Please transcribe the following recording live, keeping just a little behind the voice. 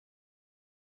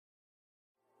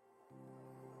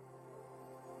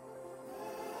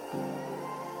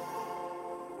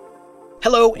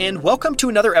Hello, and welcome to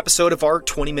another episode of our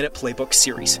 20-Minute Playbook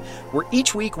series, where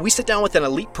each week we sit down with an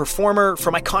elite performer,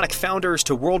 from iconic founders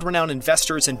to world-renowned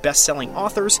investors and best-selling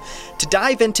authors, to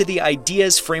dive into the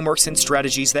ideas, frameworks, and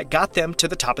strategies that got them to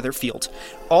the top of their field,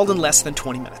 all in less than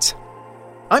 20 minutes.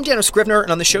 I'm Daniel Scrivner,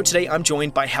 and on the show today, I'm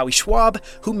joined by Howie Schwab,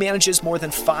 who manages more than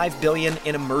 $5 billion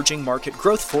in emerging market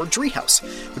growth for Driehaus,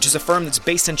 which is a firm that's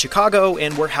based in Chicago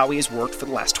and where Howie has worked for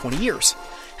the last 20 years.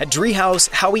 At Driehaus,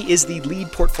 Howie is the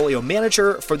lead portfolio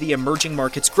manager for the emerging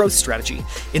markets growth strategy.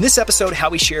 In this episode,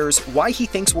 Howie shares why he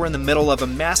thinks we're in the middle of a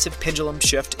massive pendulum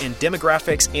shift in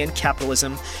demographics and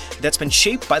capitalism that's been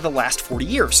shaped by the last 40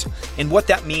 years, and what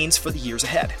that means for the years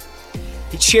ahead.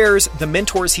 He shares the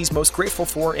mentors he's most grateful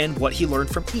for and what he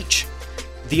learned from each,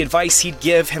 the advice he'd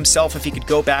give himself if he could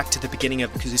go back to the beginning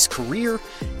of his career,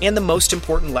 and the most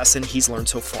important lesson he's learned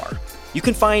so far. You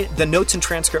can find the notes and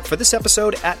transcript for this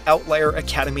episode at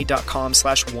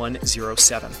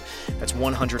outlieracademy.com/107. That's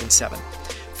 107.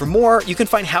 For more, you can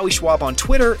find Howie Schwab on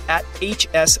Twitter at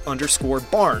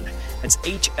HS_Barn. That's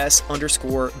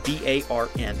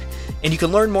HS_BARN. And you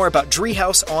can learn more about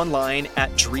Driehaus online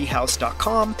at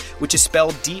driehaus.com, which is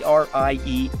spelled Driehaus.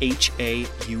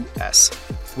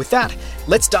 With that,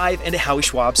 let's dive into Howie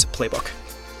Schwab's playbook.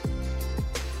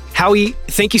 Howie,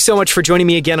 thank you so much for joining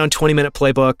me again on 20-Minute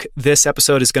Playbook. This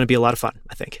episode is going to be a lot of fun,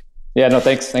 I think. Yeah, no,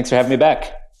 thanks. Thanks for having me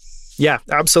back. Yeah,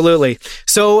 absolutely.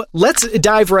 So let's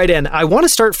dive right in. I want to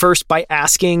start first by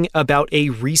asking about a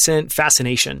recent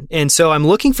fascination. And so I'm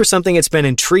looking for something that's been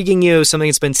intriguing you, something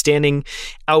that's been standing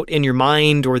out in your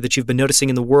mind or that you've been noticing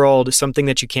in the world, something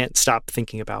that you can't stop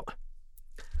thinking about.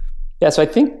 Yeah, so I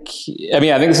think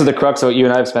this is the crux of what you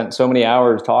and I have spent so many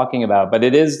hours talking about, but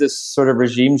it is this sort of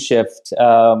regime shift.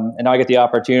 And now I get the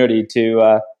opportunity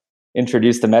to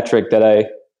introduce the metric that I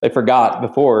forgot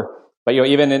before. But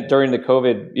even during the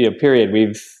COVID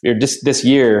period, this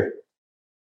year,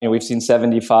 we've seen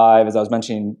 75, as I was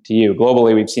mentioning to you,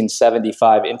 globally, we've seen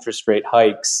 75 interest rate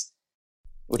hikes.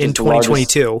 In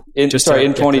 2022. In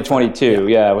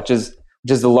 2022, which is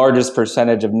the largest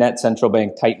percentage of net central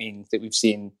bank tightening that we've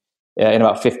seen in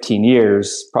about 15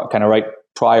 years, kind of right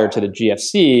prior to the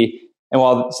GFC. And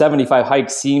while 75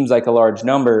 hikes seems like a large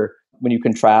number, when you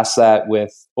contrast that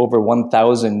with over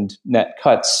 1,000 net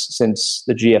cuts since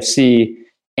the GFC,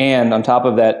 and on top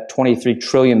of that, $23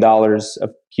 trillion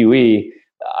of QE,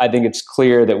 I think it's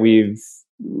clear that we've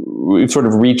sort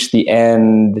of reached the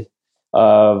end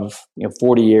of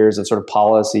 40 years of sort of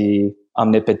policy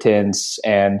omnipotence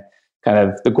and kind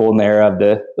of the golden era of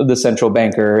the central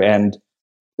banker, and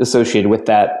associated with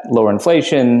that lower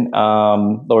inflation,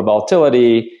 lower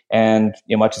volatility, and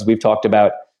much as we've talked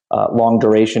about, long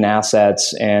duration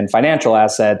assets and financial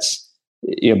assets,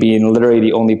 being literally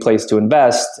the only place to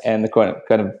invest, and the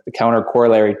kind of the counter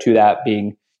corollary to that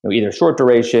being either short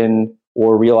duration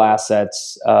or real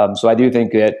assets. So I do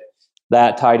think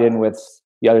that tied in with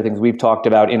the other things we've talked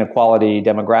about, inequality,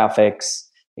 demographics,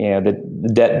 the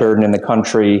debt burden in the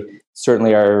country,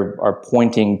 certainly are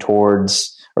pointing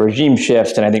towards a regime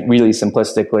shift. And I think really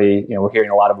simplistically, we're hearing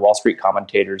a lot of Wall Street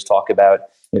commentators talk about,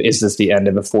 is this the end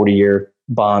of a 40-year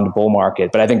bond bull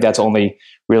market? But I think that's only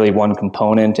really one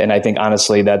component. And I think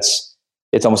honestly, it's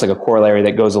almost like a corollary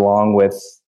that goes along with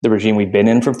the regime we've been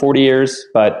in for 40 years.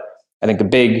 But I think the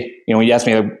big, when you ask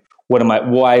me,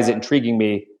 why is it intriguing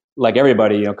me? Like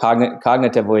everybody,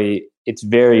 cognitively, it's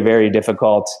very, very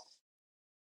difficult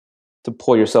to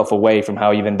pull yourself away from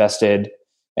how you've invested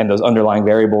and those underlying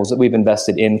variables that we've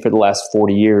invested in for the last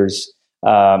 40 years.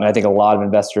 And I think a lot of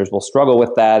investors will struggle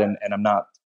with that. And I'm not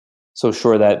so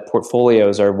sure that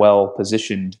portfolios are well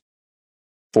positioned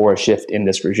for a shift in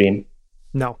this regime.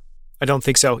 No, I don't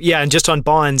think so. Yeah. And just on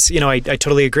bonds, I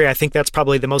totally agree. I think that's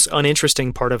probably the most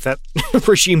uninteresting part of that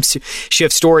regime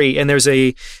shift story. And there's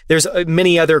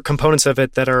many other components of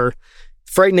it that are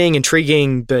frightening,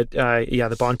 intriguing, but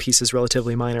the bond piece is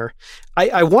relatively minor.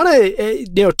 I want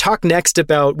to talk next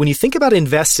about, when you think about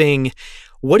investing,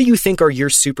 what do you think are your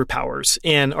superpowers?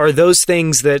 And are those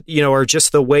things that are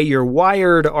just the way you're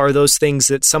wired? Are those things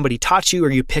that somebody taught you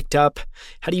or you picked up?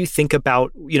 How do you think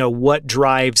about what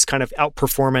drives kind of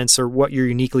outperformance, or what you're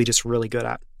uniquely just really good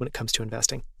at when it comes to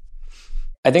investing?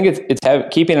 I think it's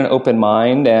keeping an open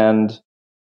mind and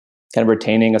kind of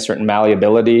retaining a certain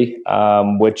malleability,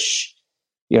 which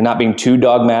not being too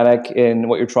dogmatic in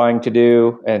what you're trying to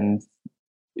do, and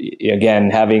again,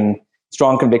 having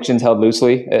strong convictions held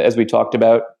loosely, as we talked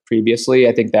about previously.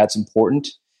 I think that's important.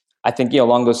 I think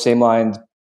along those same lines,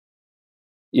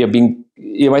 being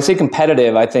when I say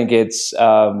competitive, I think it's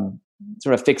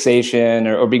sort of fixation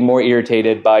or being more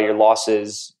irritated by your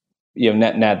losses,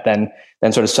 net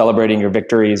than sort of celebrating your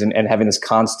victories and having this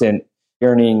constant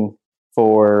yearning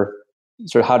for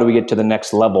sort of how do we get to the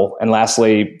next level? And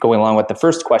lastly, going along with the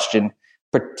first question,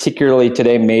 particularly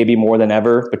today, maybe more than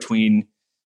ever, between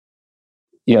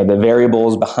the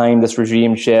variables behind this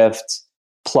regime shift,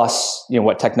 plus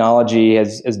what technology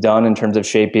has done in terms of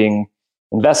shaping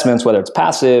investments, whether it's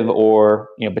passive or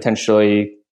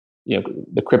potentially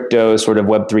the crypto sort of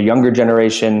Web3 younger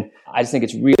generation. I just think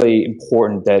it's really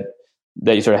important that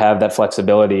you sort of have that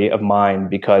flexibility of mind,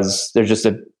 because there's just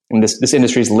this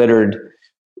industry is littered.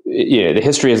 The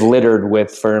history is littered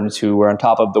with firms who were on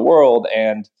top of the world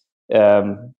and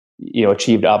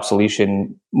achieved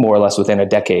obsolescence more or less within a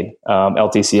decade.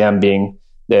 LTCM being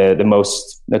the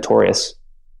most notorious.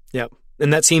 Yep.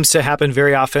 And that seems to happen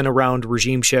very often around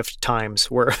regime shift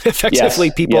times, where effectively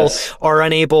people are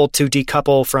unable to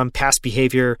decouple from past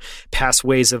behavior, past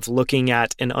ways of looking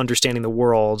at and understanding the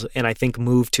world, and I think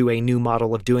move to a new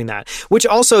model of doing that. Which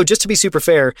also, just to be super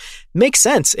fair, makes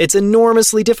sense. It's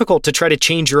enormously difficult to try to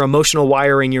change your emotional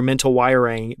wiring, your mental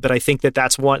wiring, but I think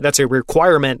that's a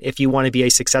requirement if you want to be a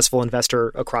successful investor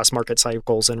across market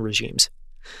cycles and regimes.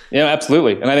 Yeah,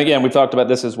 absolutely. And I think, we've talked about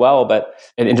this as well, but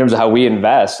in terms of how we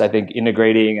invest, I think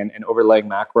integrating and overlaying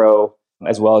macro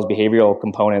as well as behavioral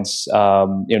components,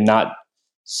 not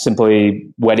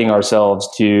simply wedding ourselves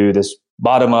to this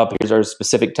bottom up, here's our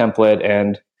specific template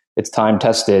and it's time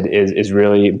tested is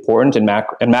really important. And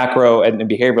macro and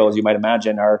behavioral, as you might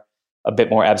imagine, are a bit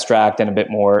more abstract and a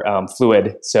bit more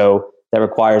fluid. So that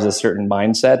requires a certain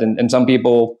mindset. And some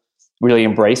people really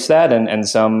embrace that and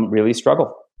some really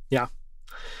struggle. Yeah.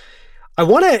 I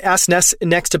want to ask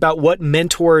next about what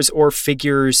mentors or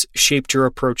figures shaped your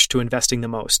approach to investing the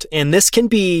most. And this can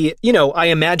be, I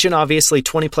imagine obviously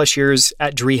 20 plus years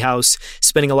at Driehaus,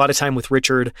 spending a lot of time with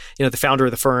Richard, the founder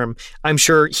of the firm. I'm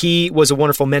sure he was a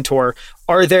wonderful mentor.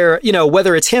 Are there,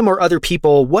 whether it's him or other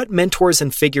people, what mentors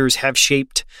and figures have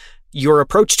shaped your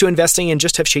approach to investing and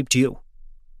just have shaped you?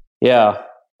 Yeah.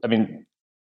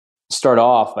 Start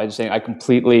off by just saying I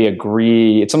completely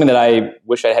agree. It's something that I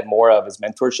wish I had more of, is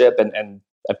mentorship. And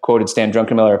I've quoted Stan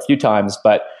Druckenmiller a few times,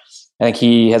 but I think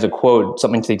he has a quote,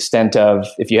 something to the extent of,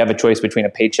 if you have a choice between a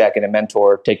paycheck and a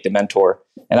mentor, take the mentor.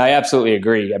 And I absolutely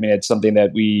agree. It's something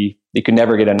that you could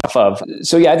never get enough of.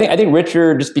 So yeah, I think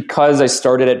Richard, just because I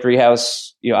started at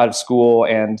Driehaus, out of school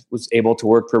and was able to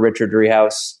work for Richard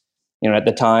Driehaus, at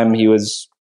the time he was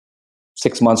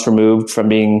 6 months removed from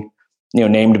being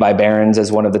named by Barron's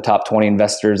as one of the top 20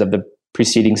 investors of the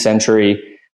preceding century.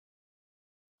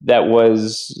 That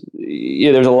was,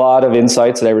 there's a lot of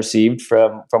insights that I received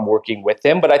from working with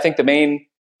him. But I think the main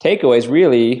takeaway is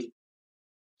really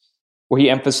where he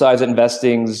emphasized that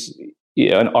investing's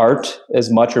an art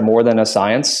as much or more than a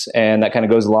science. And that kind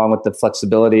of goes along with the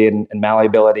flexibility and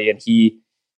malleability. And he,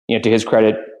 to his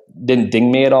credit, didn't ding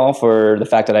me at all for the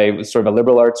fact that I was sort of a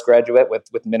liberal arts graduate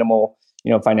with minimal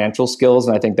financial skills.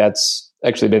 And I think that's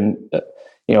actually been,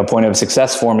 a point of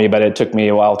success for me, but it took me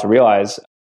a while to realize.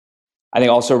 I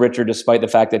think also Richard, despite the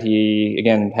fact that he,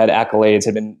 again, had accolades,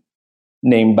 had been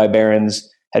named by Barron's,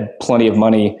 had plenty of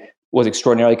money, was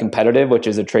extraordinarily competitive, which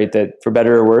is a trait that, for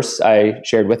better or worse, I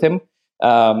shared with him,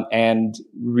 and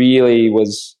really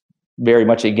was very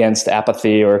much against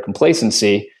apathy or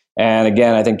complacency. And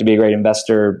again, I think to be a great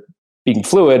investor, being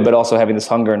fluid, but also having this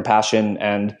hunger and passion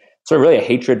and sort of really a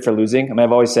hatred for losing.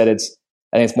 I've always said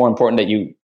I think it's more important that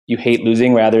you hate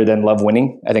losing rather than love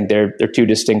winning. I think they're two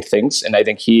distinct things. And I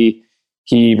think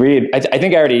I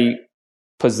think I already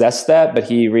possessed that, but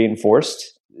he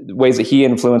reinforced. The ways that he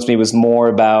influenced me was more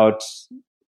about,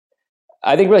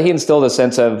 I think really he instilled a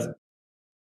sense of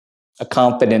a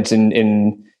confidence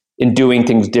in doing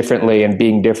things differently and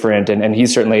being different. And he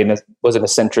certainly was an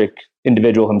eccentric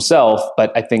individual himself,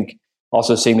 but I think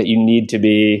also seeing that you need to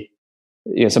be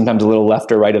sometimes a little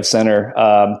left or right of center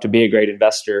to be a great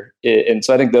investor. And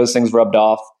so I think those things rubbed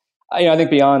off. I think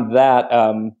beyond that,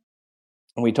 and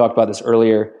we talked about this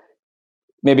earlier,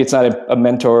 maybe it's not a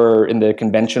mentor in the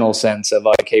conventional sense of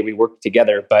like, hey, we work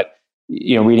together, but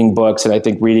reading books, and I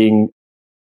think reading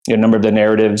a number of the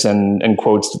narratives and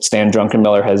quotes that Stan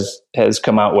Druckenmiller has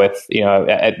come out with.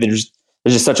 There's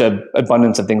just such an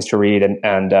abundance of things to read,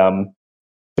 and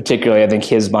particularly I think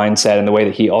his mindset and the way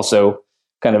that he also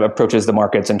kind of approaches the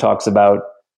markets and talks about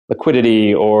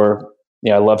liquidity. Or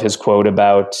I love his quote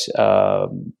about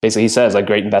basically he says like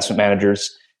great investment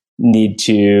managers need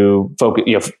to focus.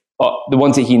 The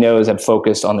ones that he knows have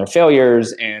focused on their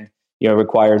failures, and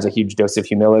requires a huge dose of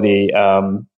humility. I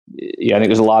think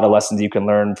there's a lot of lessons you can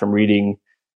learn from reading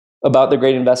about the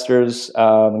great investors,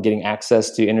 getting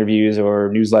access to interviews or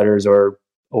newsletters or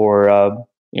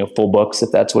full books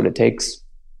if that's what it takes.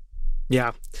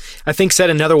 Yeah. I think said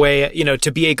another way,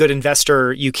 to be a good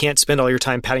investor, you can't spend all your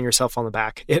time patting yourself on the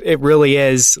back. It really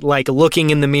is like looking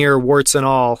in the mirror, warts and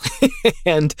all,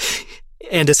 and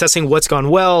assessing what's gone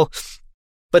well,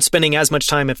 but spending as much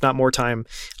time, if not more time,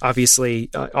 obviously,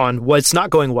 on what's not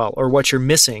going well or what you're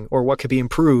missing or what could be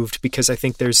improved, because I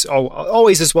think there's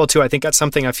always as well, too. I think that's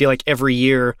something I feel like every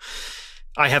year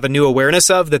I have a new awareness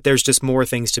of, that there's just more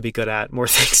things to be good at, more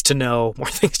things to know, more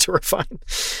things to refine.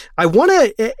 I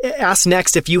want to ask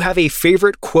next if you have a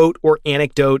favorite quote or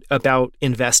anecdote about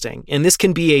investing. And this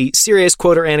can be a serious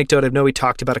quote or anecdote. I know we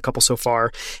talked about a couple so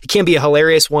far. It can be a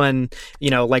hilarious one,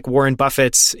 like Warren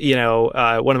Buffett's,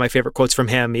 one of my favorite quotes from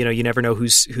him, you never know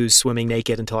who's swimming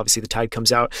naked until obviously the tide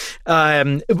comes out.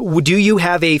 Do you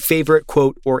have a favorite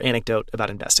quote or anecdote about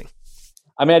investing?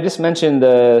 I mean, I just mentioned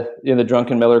the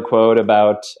Drunken Miller quote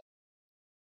about,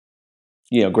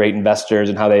 great investors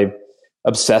and how they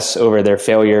obsess over their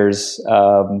failures.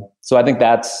 So I think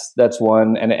that's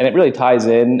one, and it really ties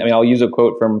in. I mean, I'll use a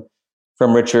quote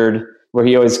from Richard where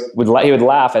he would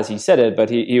laugh as he said it, but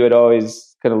he would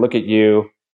always kind of look at you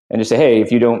and just say, "Hey,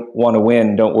 if you don't want to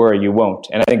win, don't worry, you won't."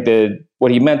 And I think what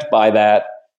he meant by that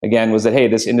again was that, hey,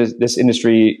 this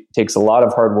industry takes a lot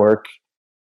of hard work.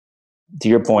 To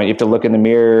your point, you have to look in the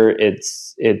mirror.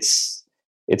 It's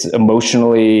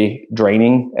emotionally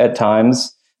draining at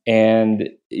times. And,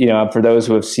 for those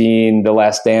who have seen The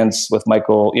Last Dance with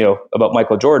Michael, about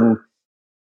Michael Jordan,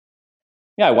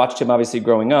 yeah, I watched him obviously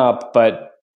growing up,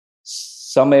 but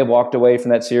some may have walked away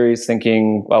from that series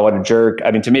thinking, well, what a jerk.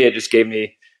 I mean, to me, it just gave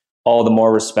me all the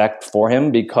more respect for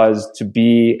him, because to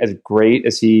be as great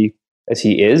as he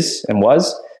is and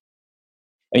was,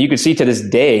 and you can see to this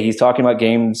day, he's talking about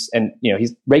games and,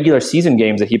 he's regular season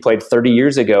games that he played 30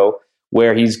 years ago,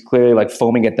 where he's clearly like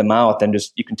foaming at the mouth, and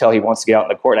just, you can tell he wants to get out in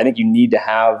the court. I think you need to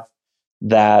have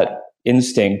that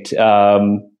instinct,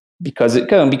 because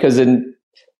in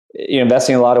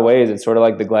investing in a lot of ways, it's sort of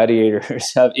like the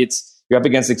gladiators. You're up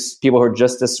against people who are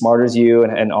just as smart as you,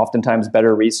 and oftentimes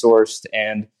better resourced.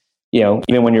 And,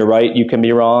 even when you're right, you can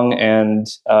be wrong. And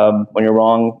when you're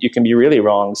wrong, you can be really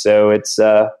wrong. So it's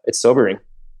sobering.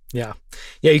 Yeah.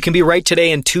 Yeah. You can be right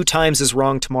today and 2 times as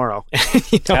wrong tomorrow.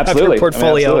 Absolutely. Have your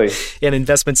portfolio Absolutely. and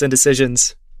investments and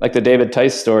decisions. Like the David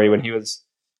Tice story when he was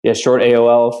short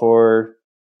AOL for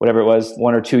whatever it was,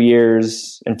 1 or 2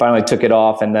 years, and finally took it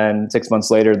off. And then 6 months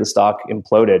later, the stock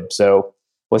imploded. So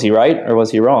was he right or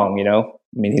was he wrong? I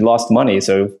mean, he lost money.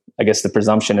 So I guess the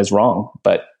presumption is wrong,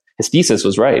 but his thesis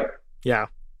was right. Yeah.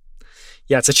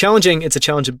 Yeah. It's a challenging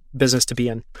business to be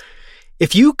in.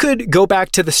 If you could go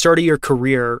back to the start of your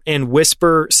career and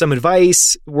whisper some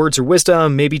advice, words of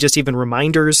wisdom, maybe just even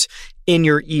reminders in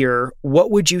your ear, what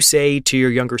would you say to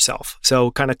your younger self? So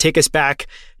kind of take us back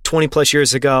 20 plus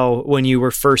years ago when you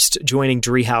were first joining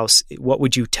Driehaus. What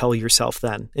would you tell yourself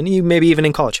then? And you maybe even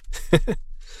in college.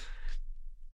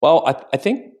 Well, I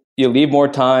think you leave more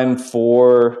time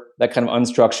for that kind of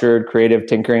unstructured creative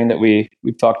tinkering that we've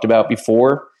talked about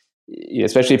before.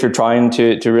 Especially if you're trying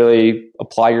to really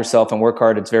apply yourself and work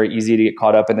hard, it's very easy to get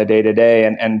caught up in the day to day.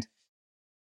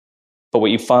 But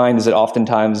what you find is that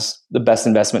oftentimes the best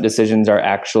investment decisions are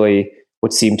actually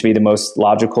what seem to be the most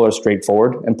logical or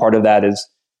straightforward. And part of that is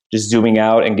just zooming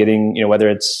out and getting, whether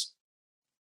it's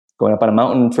going up on a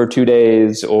mountain for 2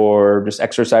 days or just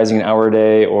exercising an hour a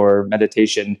day or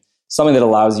meditation, something that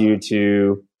allows you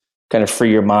to kind of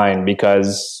free your mind,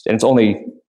 and it's only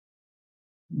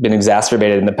been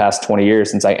exacerbated in the past 20 years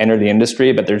since I entered the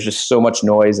industry, but there's just so much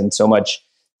noise and so much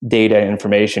data and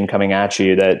information coming at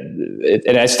you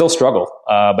and I still struggle.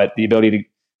 But the ability to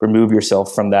remove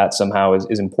yourself from that somehow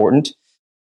is important.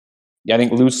 I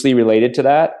think loosely related to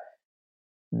that,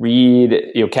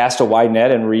 cast a wide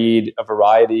net and read a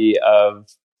variety of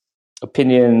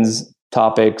opinions,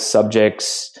 topics,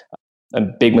 subjects. A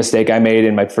big mistake I made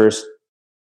in my first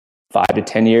 5 to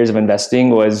 10 years of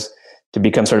investing was to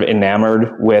become sort of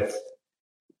enamored with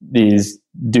these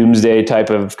doomsday type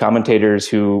of commentators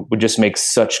who would just make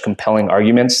such compelling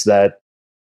arguments that,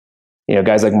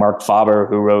 guys like Mark Faber,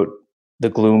 who wrote the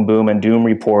Gloom, Boom, and Doom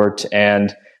report.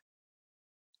 And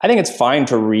I think it's fine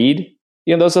to read,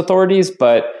 those authorities,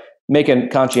 but make a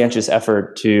conscientious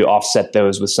effort to offset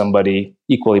those with somebody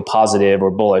equally positive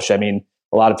or bullish. I mean,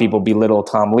 a lot of people belittle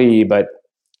Tom Lee, but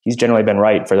he's generally been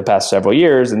right for the past several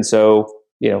years. And so,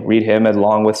 read him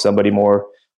along with somebody more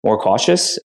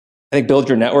cautious. I think build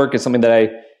your network is something that I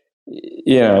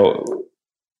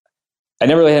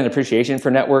never really had an appreciation for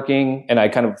networking, and I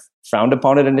kind of frowned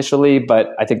upon it initially, but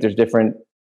I think there's different,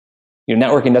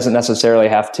 networking doesn't necessarily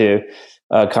have to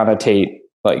connotate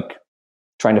like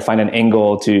trying to find an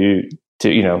angle to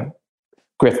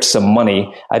grift some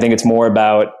money. I think it's more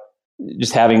about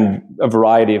just having a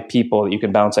variety of people that you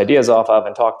can bounce ideas off of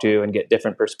and talk to and get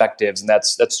different perspectives. And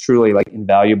that's truly like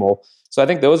invaluable. So I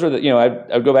think those are the,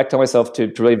 I'd go back to myself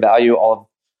to really value all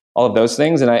of those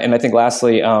things. And I think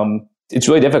lastly, it's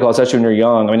really difficult, especially when you're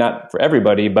young. I mean, not for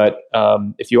everybody, but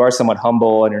if you are somewhat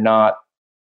humble and you're not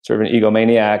sort of an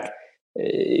egomaniac,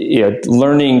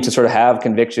 learning to sort of have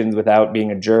convictions without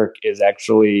being a jerk is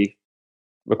actually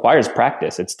requires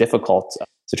practice. It's difficult.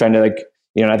 So trying to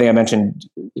I think I mentioned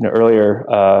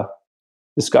earlier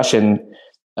discussion,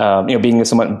 being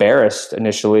somewhat embarrassed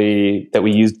initially that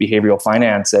we used behavioral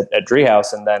finance at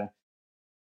Driehaus, and then I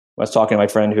was talking to my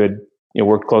friend who had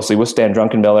worked closely with Stan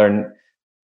Druckenmiller,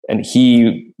 and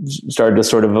he started to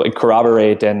sort of like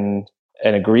corroborate and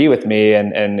agree with me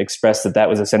and express that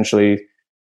was essentially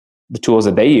the tools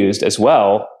that they used as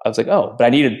well. I was like, oh, but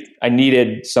I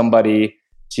needed somebody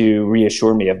to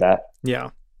reassure me of that.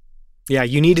 Yeah,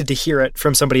 you needed to hear it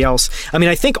from somebody else. I mean,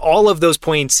 I think all of those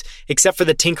points, except for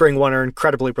the tinkering one, are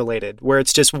incredibly related, where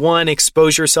it's just one,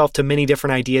 expose yourself to many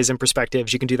different ideas and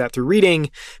perspectives. You can do that through reading.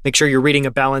 Make sure you're reading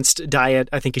a balanced diet,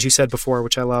 I think, as you said before,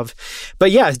 which I love.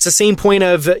 But yeah, it's the same point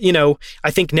of,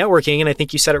 I think networking, and I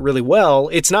think you said it really well.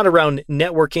 It's not around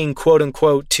networking, quote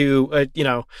unquote, to,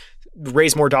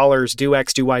 raise more dollars, do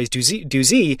X, do Y, do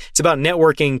Z. It's about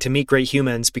networking to meet great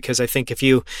humans, because I think if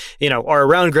you, are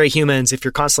around great humans, if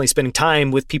you're constantly spending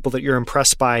time with people that you're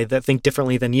impressed by that think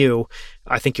differently than you,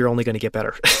 I think you're only going to get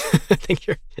better. I think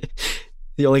you're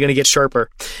only going to get sharper.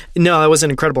 No, that was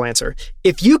an incredible answer.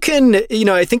 If you can,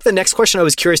 I think the next question I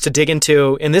was curious to dig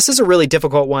into, and this is a really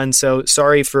difficult one, so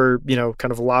sorry for,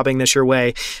 kind of lobbing this your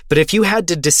way, but if you had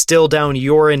to distill down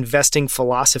your investing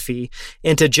philosophy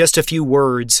into just a few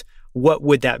words, what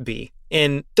would that be?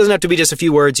 And it doesn't have to be just a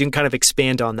few words. You can kind of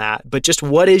expand on that, but just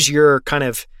what is your kind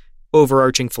of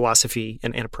overarching philosophy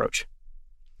and approach?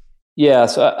 Yeah.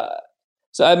 So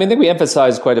I think we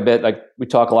emphasize quite a bit, like we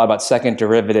talk a lot about second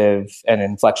derivative and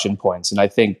inflection points. And I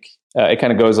think it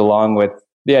kind of goes along with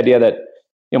the idea that,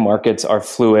 markets are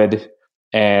fluid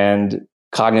and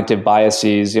cognitive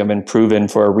biases have been proven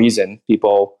for a reason.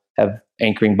 People have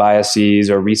anchoring biases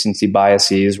or recency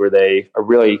biases where they are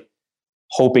really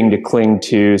hoping to cling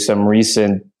to some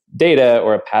recent data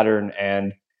or a pattern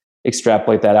and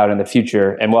extrapolate that out in the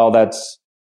future. And while that's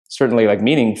certainly like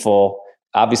meaningful,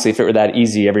 obviously if it were that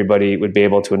easy, everybody would be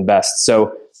able to invest.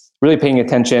 So really paying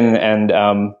attention and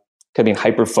kind of being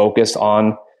hyper-focused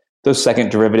on those second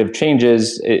derivative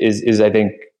changes is I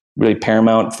think really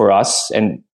paramount for us.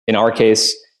 And in our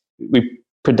case, we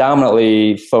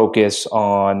predominantly focus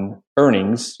on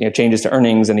earnings, changes to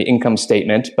earnings and the income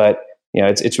statement, but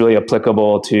it's really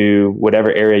applicable to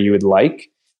whatever area you would like.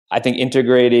 I think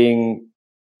integrating,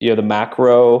 the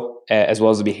macro as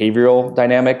well as the behavioral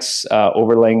dynamics,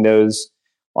 overlaying those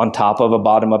on top of a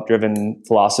bottom-up driven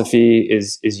philosophy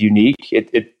is unique.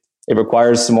 It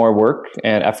requires some more work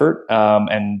and effort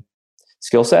and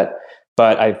skill set,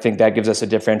 but I think that gives us a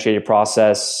differentiated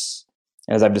process.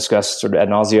 As I've discussed sort of ad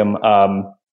nauseum,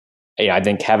 I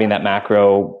think having that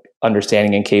macro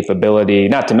understanding and capability,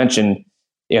 not to mention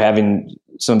having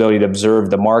some ability to observe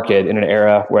the market in an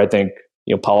era where I think,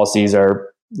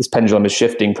 this pendulum is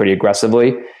shifting pretty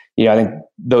aggressively. I think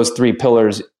those three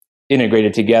pillars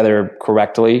integrated together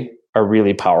correctly are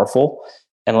really powerful.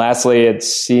 And lastly, it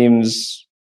seems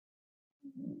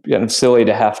kind of silly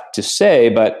to have to say,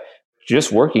 but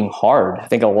just working hard. I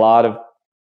think a lot of,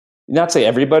 not say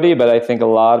everybody, but I think a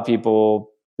lot of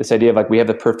people, this idea of like, we have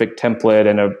the perfect template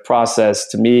and a process,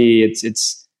 to me,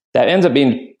 it's that ends up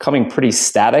becoming pretty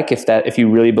static if you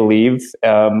really believe.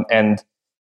 And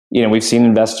we've seen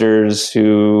investors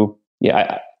who,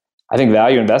 I think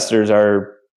value investors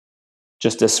are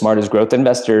just as smart as growth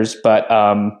investors. But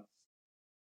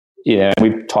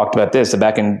we've talked about this. So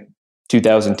back in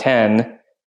 2010,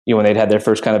 when they'd had their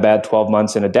first kind of bad 12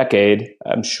 months in a decade,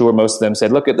 I'm sure most of them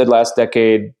said, "Look at the last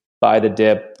decade, buy the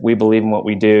dip. We believe in what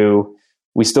we do.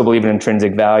 We still believe in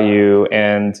intrinsic value."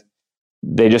 And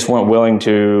they just weren't willing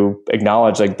to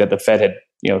acknowledge like that the Fed had,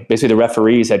 basically the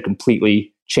referees had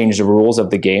completely changed the rules of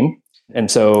the game.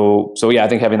 And so yeah, I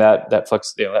think having that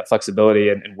flexibility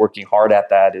and working hard at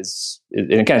that and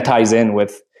it kind of ties in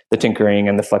with the tinkering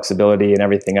and the flexibility and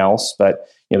everything else. But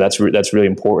that's really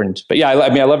important. But yeah,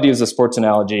 I love to use the sports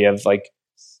analogy of like,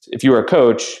 if you were a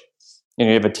coach and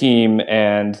you have a team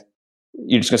and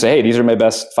you're just gonna say, "Hey, these are my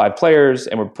best 5 players,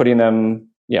 and we're putting them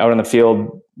out on the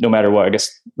field no matter what." I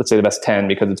guess let's say the best 10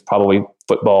 because it's probably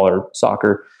football or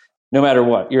soccer. No matter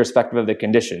what, irrespective of the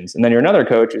conditions. And then you're another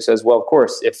coach who says, "Well, of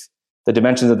course, if the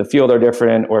dimensions of the field are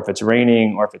different, or if it's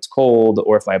raining, or if it's cold,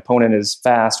 or if my opponent is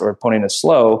fast or opponent is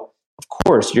slow, of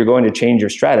course you're going to change your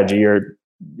strategy."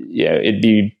 It'd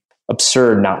be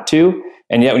absurd not to.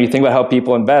 And yet when you think about how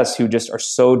people invest who just are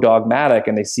so dogmatic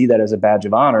and they see that as a badge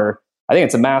of honor, I think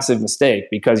it's a massive mistake,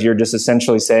 because you're just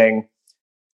essentially saying,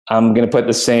 I'm going to put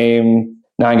the same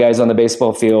 9 guys on the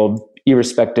baseball field,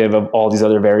 irrespective of all these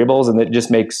other variables. And it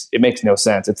makes no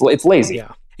sense. It's lazy.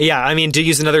 Yeah. Yeah, I mean, to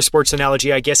use another sports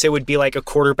analogy, I guess it would be like a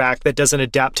quarterback that doesn't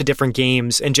adapt to different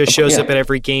games and just shows up at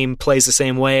every game, plays the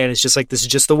same way, and it's just like, this is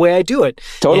just the way I do it.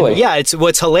 Totally. And yeah, it's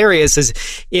what's hilarious is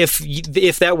if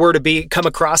that were to come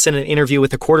across in an interview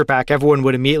with a quarterback, everyone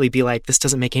would immediately be like, this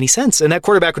doesn't make any sense, and that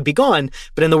quarterback would be gone.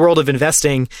 But in the world of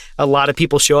investing, a lot of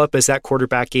people show up as that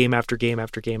quarterback game after game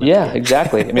after game.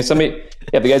 Exactly. I mean,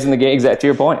 the guys in the game, exactly to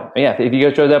your point. Yeah, if you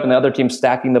guys shows up and the other team's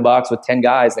stacking the box with 10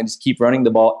 guys, and just keep running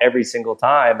the ball every single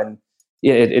time. And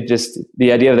it just,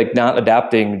 the idea of like not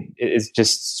adapting is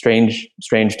just strange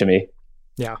to me.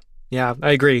 Yeah,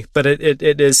 I agree. But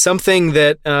it is something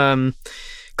that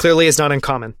clearly is not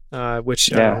uncommon, which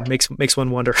makes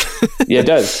one wonder. Yeah,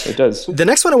 it does. The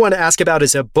next one I want to ask about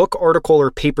is a book, article,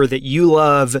 or paper that you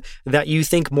love that you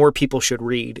think more people should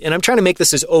read. And I'm trying to make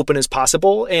this as open as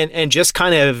possible and just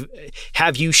kind of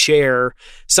have you share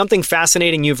something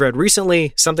fascinating you've read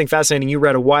recently, something fascinating you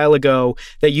read a while ago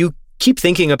that you keep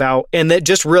thinking about, and that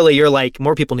just really you're like,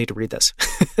 more people need to read this.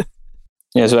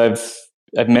 Yeah, so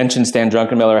I've mentioned Stan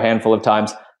Druckenmiller a handful of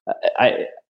times. I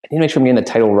need to make sure I'm getting the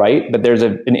title right, but there's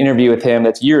an interview with him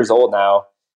that's years old now,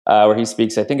 where he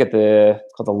speaks, I think, at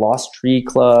called the Lost Tree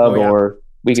Club, or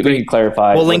we can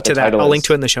clarify. We'll link to that. I'll link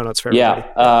to it in the show notes for everybody.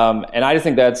 Yeah, and I just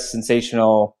think that's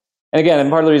sensational. And again,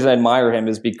 part of the reason I admire him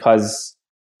is because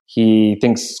he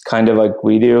thinks kind of like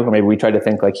we do, or maybe we try to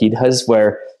think like he does,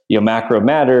 where macro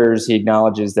matters. He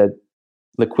acknowledges that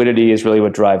liquidity is really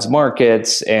what drives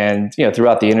markets. And,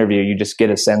 throughout the interview, you just get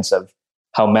a sense of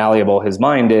how malleable his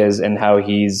mind is and how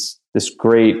he's this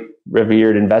great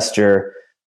revered investor.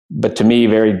 But to me,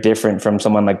 very different from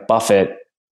someone like Buffett.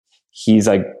 He's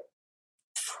like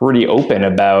pretty open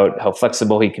about how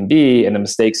flexible he can be and the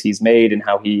mistakes he's made and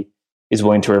how he is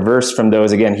willing to reverse from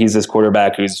those. Again, he's this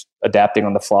quarterback who's adapting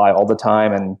on the fly all the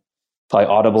time and probably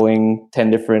audibling 10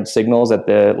 different signals at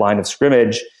the line of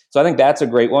scrimmage. So I think that's a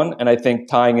great one. And I think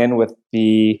tying in with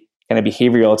the kind of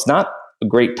behavioral, it's not a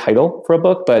great title for a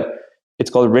book, but it's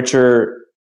called Richer,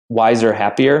 Wiser,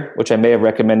 Happier, which I may have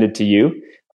recommended to you.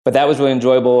 But that was really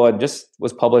enjoyable. It just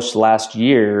was published last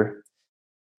year.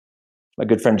 My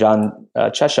good friend John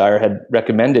Cheshire had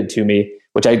recommended to me,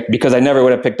 because I never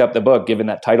would have picked up the book given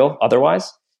that title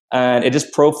otherwise. And it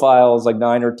just profiles like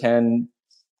 9 or 10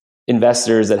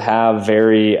 investors that have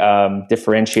very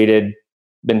differentiated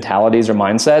mentalities or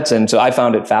mindsets. And so I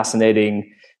found it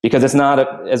fascinating because it's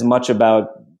not as much about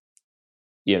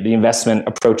the investment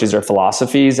approaches or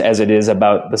philosophies as it is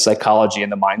about the psychology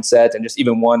and the mindset. And just to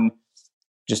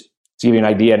give you an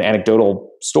idea, an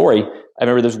anecdotal story. I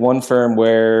remember there's one firm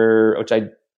which I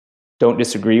don't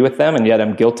disagree with them, and yet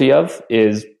I'm guilty of,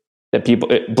 is that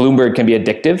Bloomberg can be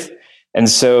addictive. And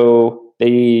so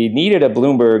they needed a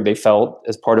Bloomberg, they felt,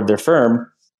 as part of their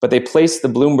firm, but they placed the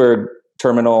Bloomberg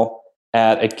terminal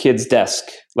at a kid's desk,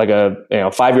 like a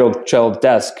 5-year-old child's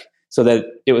desk, so that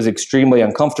it was extremely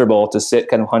uncomfortable to sit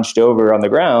kind of hunched over on the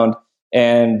ground.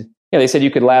 And they said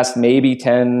you could last maybe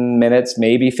 10 minutes,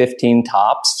 maybe 15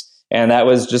 tops. And that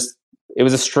was it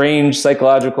was a strange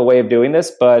psychological way of doing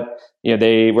this, but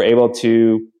they were able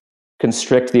to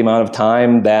constrict the amount of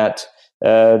time that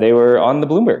they were on the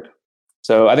Bloomberg.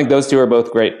 So I think those two are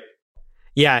both great.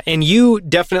 Yeah, and you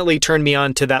definitely turned me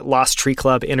on to that Lost Tree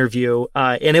Club interview,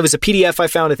 and it was a PDF I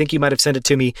found. I think you might have sent it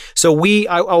to me. So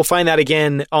I'll find that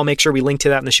again. I'll make sure we link to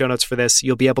that in the show notes for this.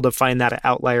 You'll be able to find that at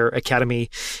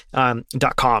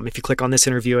outlieracademy.com if you click on this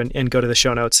interview and go to the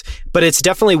show notes. But it's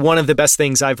definitely one of the best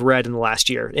things I've read in the last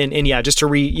year. And yeah, just to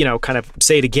kind of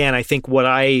say it again, I think what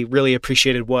I really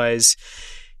appreciated was,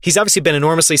 he's obviously been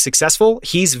enormously successful.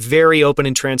 He's very open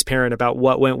and transparent about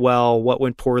what went well, what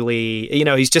went poorly.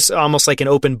 He's just almost like an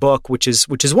open book, which is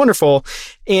wonderful.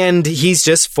 And he's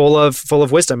just full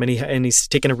of wisdom, and he's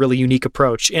taken a really unique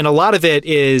approach. And a lot of it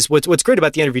is what's great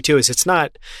about the interview too is it's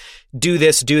not do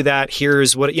this, do that.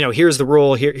 Here's what here's the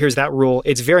rule. Here's that rule.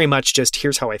 It's very much just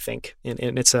here's how I think,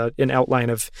 and it's an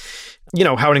outline of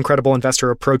how an incredible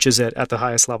investor approaches it at the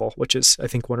highest level, which is I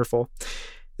think wonderful.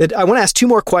 I want to ask 2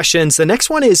 more questions. The next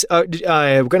one is we're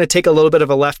going to take a little bit of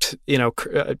a left,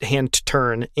 hand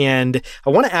turn, and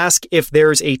I want to ask if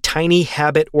there's a tiny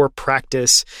habit or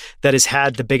practice that has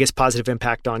had the biggest positive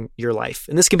impact on your life.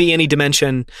 And this can be any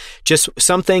dimension, just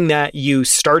something that you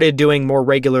started doing more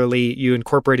regularly, you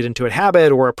incorporated into a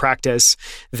habit or a practice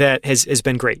that has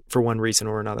been great for one reason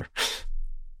or another.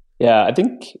 Yeah,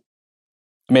 it's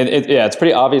a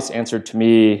pretty obvious answer to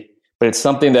me. but it's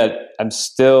something that I'm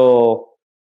still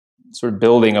sort of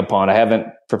building upon. I haven't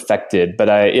perfected, but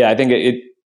I think it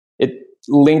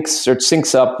links or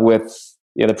syncs up with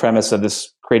the premise of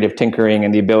this creative tinkering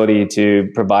and the ability to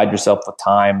provide yourself with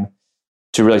time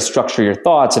to really structure your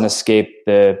thoughts and escape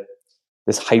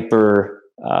this hyper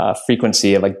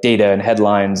frequency of like data and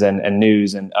headlines and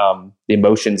news and the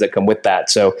emotions that come with that.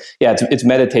 So yeah, it's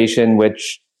meditation,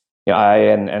 which I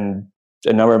and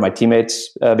a number of my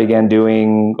teammates began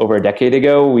doing over a decade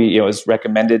ago. It was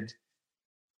recommended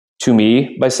to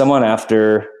me by someone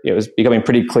after it was becoming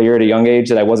pretty clear at a young age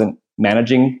that I wasn't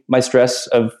managing my stress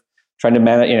of trying to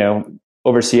manage,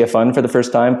 oversee a fund for the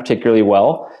first time particularly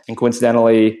well. And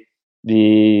coincidentally,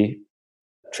 the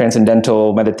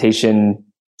Transcendental Meditation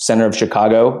Center of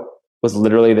Chicago was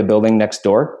literally the building next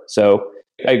door. So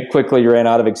I quickly ran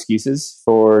out of excuses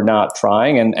for not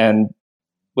trying and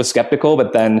was skeptical,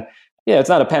 but then, it's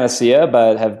not a panacea,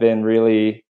 but have been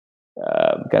really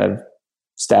kind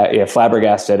of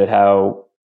flabbergasted at how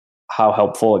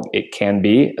helpful it can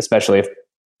be, especially if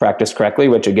practiced correctly,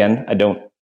 which again, I don't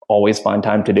always find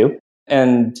time to do.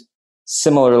 And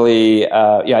similarly,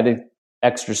 I think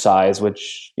exercise,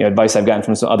 which, advice I've gotten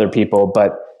from some other people,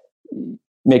 but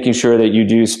making sure that you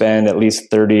do spend at least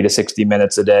 30 to 60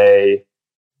 minutes a day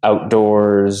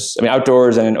outdoors. I mean,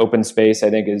 outdoors and in open space, I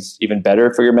think is even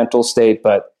better for your mental state.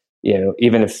 But,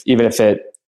 even if it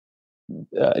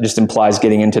just implies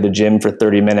getting into the gym for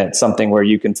 30 minutes, something where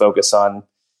you can focus on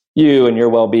you and your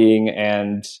well-being.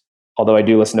 And although I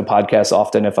do listen to podcasts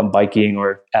often if I'm biking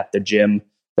or at the gym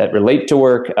that relate to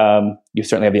work, you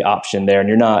certainly have the option there, and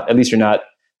you're not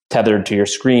tethered to your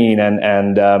screen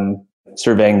and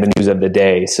surveying the news of the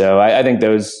day. So I think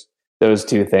those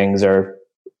two things are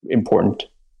important.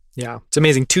 Yeah, it's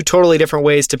amazing. Two totally different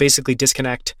ways to basically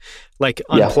disconnect, like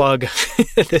unplug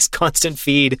this constant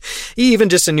feed, even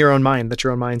just in your own mind, that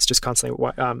your own mind's just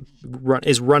constantly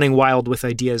is running wild with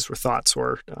ideas or thoughts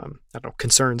or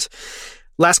concerns.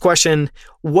 Last question.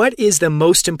 What is the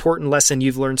most important lesson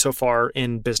you've learned so far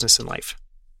in business and life?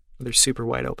 Another super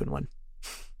wide open one.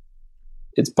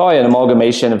 It's probably an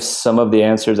amalgamation of some of the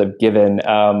answers I've given.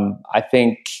 I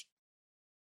think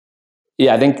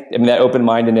that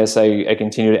open-mindedness I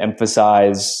continue to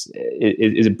emphasize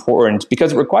is important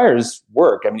because it requires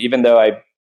work. I mean, even though I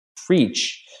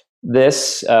preach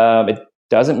this, it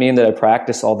doesn't mean that I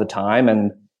practice all the time.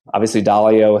 And obviously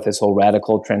Dalio with his whole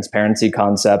radical transparency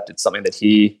concept, it's something that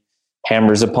he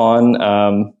hammers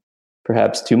upon,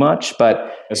 perhaps too much.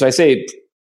 But so I say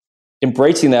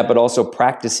embracing that, but also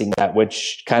practicing that,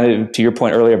 which kind of, to your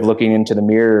point earlier of looking into the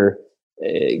mirror,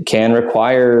 can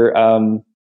require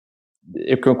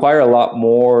a lot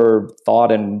more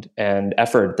thought and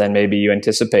effort than maybe you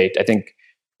anticipate. I think,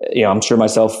 I'm sure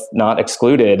myself not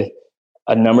excluded,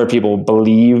 a number of people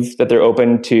believe that they're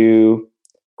open to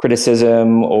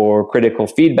criticism or critical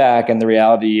feedback. And the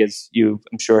reality is,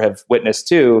 I'm sure have witnessed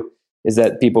too, is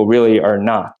that people really are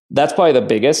not. That's probably the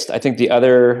biggest. I think the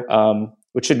other,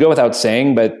 which should go without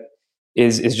saying, but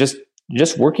is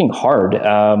just working hard.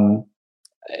 I've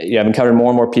encountered more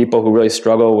and more people who really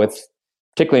struggle with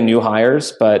particularly new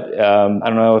hires, but I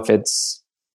don't know if it's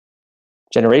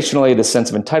generationally the sense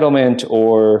of entitlement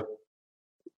or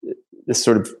this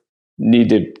sort of need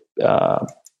to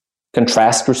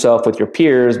contrast yourself with your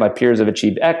peers. My peers have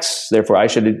achieved X, therefore I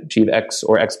should achieve X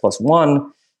or X plus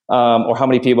one. Or how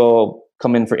many people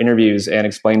come in for interviews and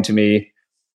explain to me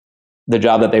the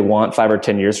job that they want 5 or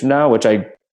 10 years from now, which I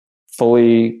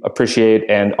fully appreciate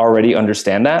and already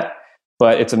understand that.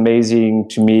 But it's amazing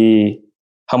to me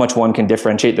how much one can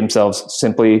differentiate themselves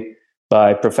simply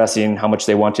by professing how much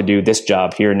they want to do this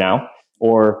job here and now.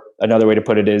 Or another way to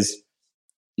put it is,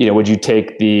 would you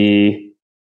take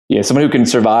someone who can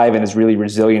survive and is really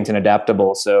resilient and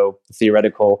adaptable? So the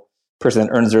theoretical person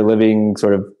that earns their living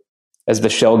sort of as the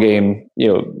shell game,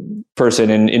 person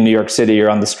in New York City or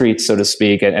on the streets, so to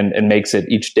speak, and makes it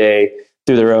each day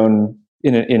through their own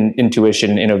intuition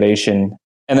and innovation.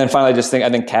 And then finally, I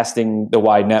think casting the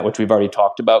wide net, which we've already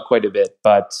talked about quite a bit,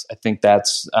 but I think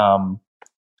that's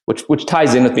which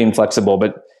ties in with being flexible,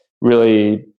 but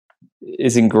really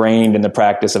is ingrained in the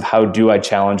practice of how do I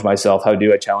challenge myself? How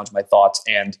do I challenge my thoughts?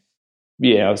 And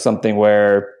something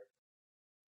where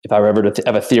if I were ever to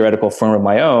have a theoretical firm of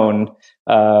my own,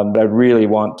 what I really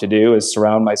want to do is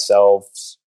surround myself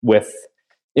with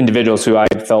individuals who I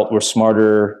felt were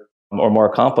smarter or more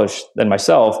accomplished than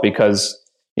myself, because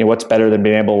what's better than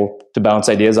being able to bounce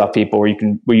ideas off people where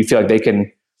you feel like they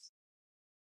can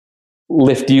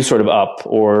lift you sort of up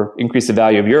or increase the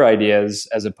value of your ideas,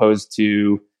 as opposed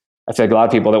to, I feel like a lot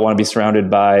of people that want to be surrounded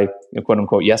by quote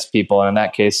unquote yes people, and in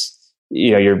that case,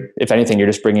 if anything, you're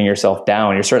just bringing yourself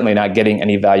down. You're certainly not getting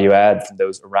any value add from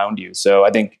those around you. So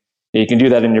I think you can do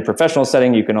that in your professional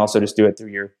setting. You can also just do it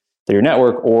through your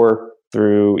network or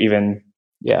through even,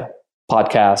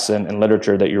 podcasts and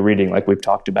literature that you're reading, like we've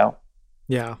talked about.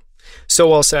 Yeah. So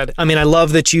well said. I mean, I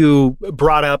love that you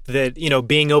brought up that,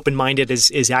 being open-minded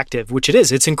is active, which it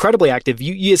is. It's incredibly active.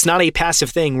 It's not a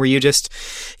passive thing where you just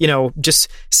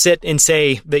sit and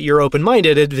say that you're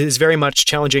open-minded. It is very much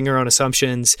challenging your own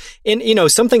assumptions. And,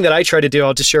 something that I try to do,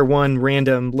 I'll just share one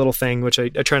random little thing, which I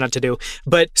try not to do,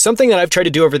 but something that I've tried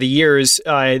to do over the years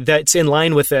that's in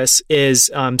line with this is,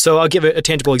 so I'll give a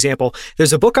tangible example.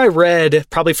 There's a book I read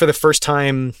probably for the first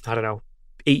time, I don't know,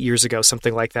 8 years ago,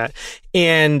 something like that.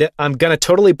 And I'm going to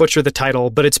totally butcher the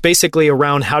title, but it's basically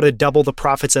around how to double the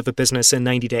profits of a business in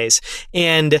 90 days.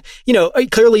 And,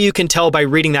 clearly you can tell by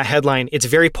reading that headline, it's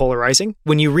very polarizing.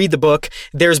 When you read the book,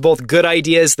 there's both good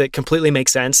ideas that completely make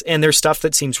sense, and there's stuff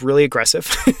that seems really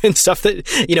aggressive and stuff that,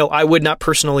 I would not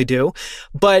personally do.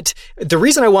 But the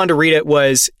reason I wanted to read it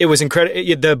was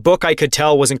incredible. The book I could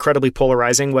tell was incredibly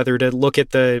polarizing, whether I looked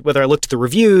at the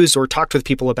reviews or talked with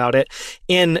people about it.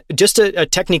 And just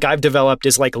a technique I've developed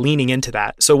is like leaning into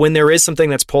that. So when there is something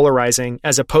that's polarizing,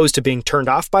 as opposed to being turned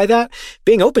off by that,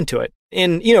 being open to it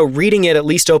and, reading it at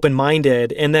least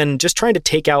open-minded, and then just trying to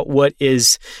take out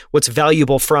what's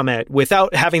valuable from it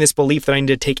without having this belief that I need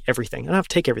to take everything. I don't have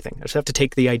to take everything. I just have to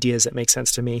take the ideas that make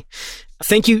sense to me.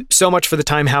 Thank you so much for the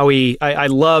time, Howie. I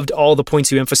loved all the points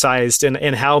you emphasized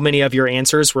and how many of your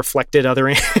answers reflected other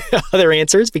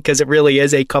answers, because it really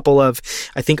is a couple of,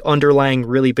 I think, underlying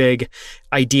really big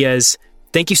ideas.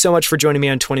 Thank you so much for joining me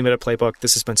on 20 Minute Playbook.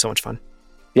 This has been so much fun.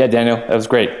 Yeah, Daniel, that was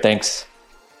great. Thanks.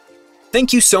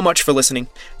 Thank you so much for listening.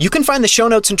 You can find the show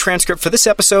notes and transcript for this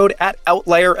episode at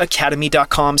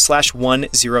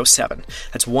outlieracademy.com/107.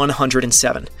 That's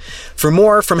 107. For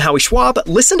more from Howie Schwab,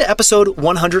 listen to episode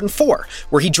 104,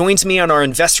 where he joins me on our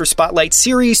Investor Spotlight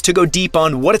series to go deep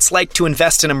on what it's like to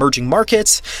invest in emerging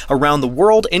markets around the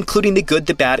world, including the good,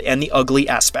 the bad, and the ugly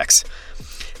aspects.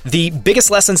 The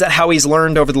biggest lessons that Howie's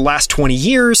learned over the last 20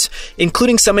 years,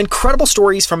 including some incredible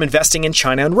stories from investing in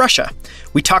China and Russia.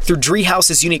 We talk through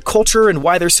Driehaus's unique culture and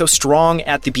why they're so strong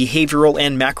at the behavioral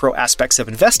and macro aspects of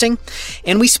investing.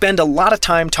 And we spend a lot of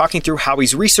time talking through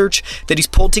Howie's research that he's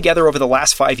pulled together over the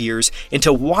last 5 years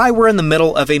into why we're in the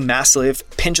middle of a massive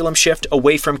pendulum shift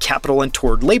away from capital and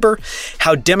toward labor,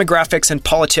 how demographics and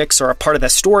politics are a part of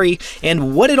that story,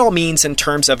 and what it all means in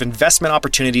terms of investment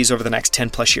opportunities over the next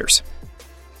 10 plus years.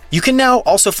 You can now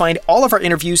also find all of our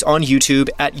interviews on YouTube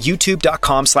at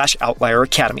youtube.com/Outlier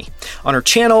Academy. On our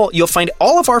channel, you'll find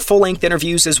all of our full-length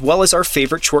interviews as well as our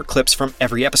favorite short clips from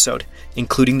every episode,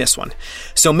 including this one.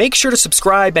 So make sure to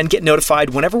subscribe and get notified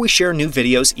whenever we share new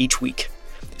videos each week.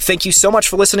 Thank you so much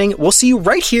for listening. We'll see you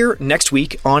right here next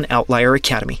week on Outlier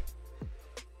Academy.